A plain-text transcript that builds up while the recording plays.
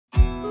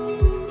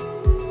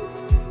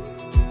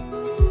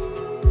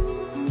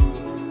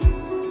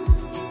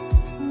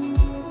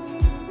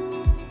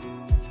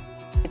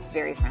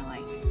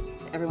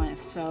everyone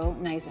is so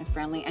nice and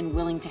friendly and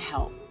willing to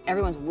help.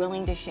 Everyone's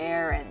willing to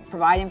share and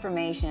provide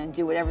information and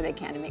do whatever they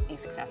can to make me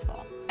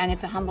successful. And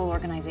it's a humble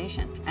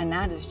organization. And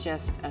that is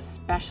just a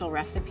special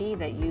recipe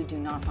that you do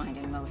not find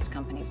in most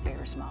companies, big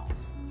or small.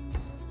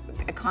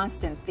 A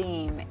constant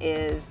theme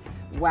is,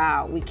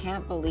 wow, we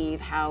can't believe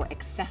how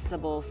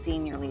accessible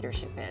senior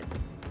leadership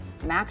is.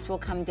 Max will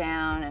come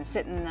down and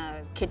sit in the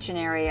kitchen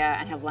area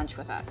and have lunch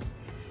with us.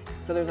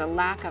 So there's a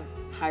lack of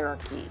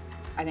hierarchy,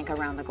 I think,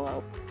 around the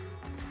globe.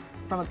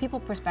 From a people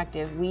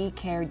perspective, we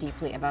care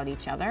deeply about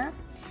each other.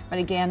 But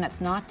again,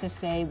 that's not to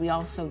say we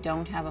also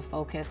don't have a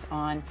focus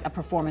on a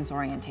performance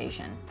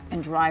orientation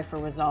and drive for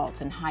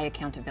results and high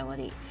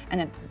accountability, and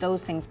that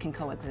those things can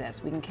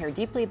coexist. We can care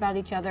deeply about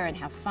each other and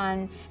have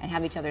fun and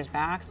have each other's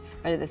backs,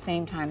 but at the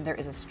same time, there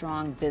is a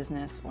strong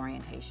business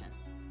orientation.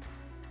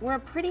 We're a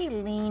pretty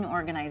lean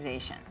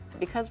organization.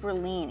 Because we're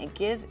lean, it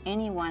gives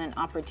anyone an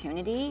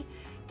opportunity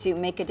to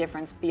make a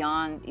difference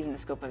beyond even the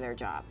scope of their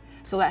job.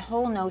 So that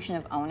whole notion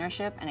of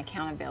ownership and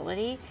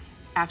accountability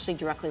actually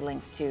directly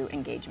links to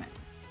engagement.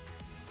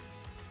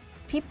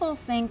 People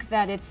think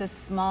that it's a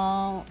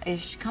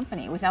small-ish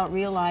company without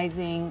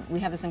realizing we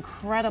have this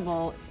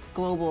incredible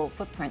global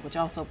footprint, which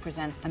also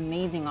presents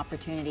amazing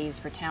opportunities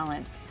for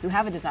talent who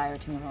have a desire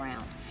to move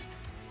around.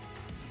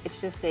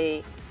 It's just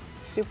a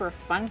super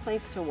fun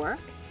place to work.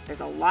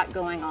 There's a lot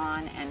going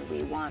on, and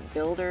we want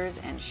builders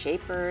and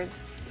shapers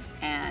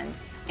and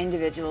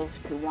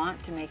individuals who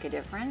want to make a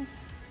difference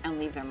and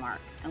leave their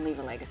mark and leave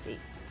a legacy.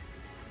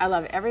 I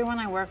love everyone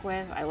I work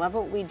with. I love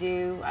what we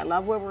do. I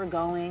love where we're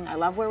going. I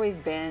love where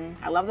we've been.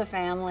 I love the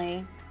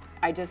family.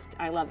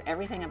 I love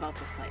everything about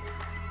this place.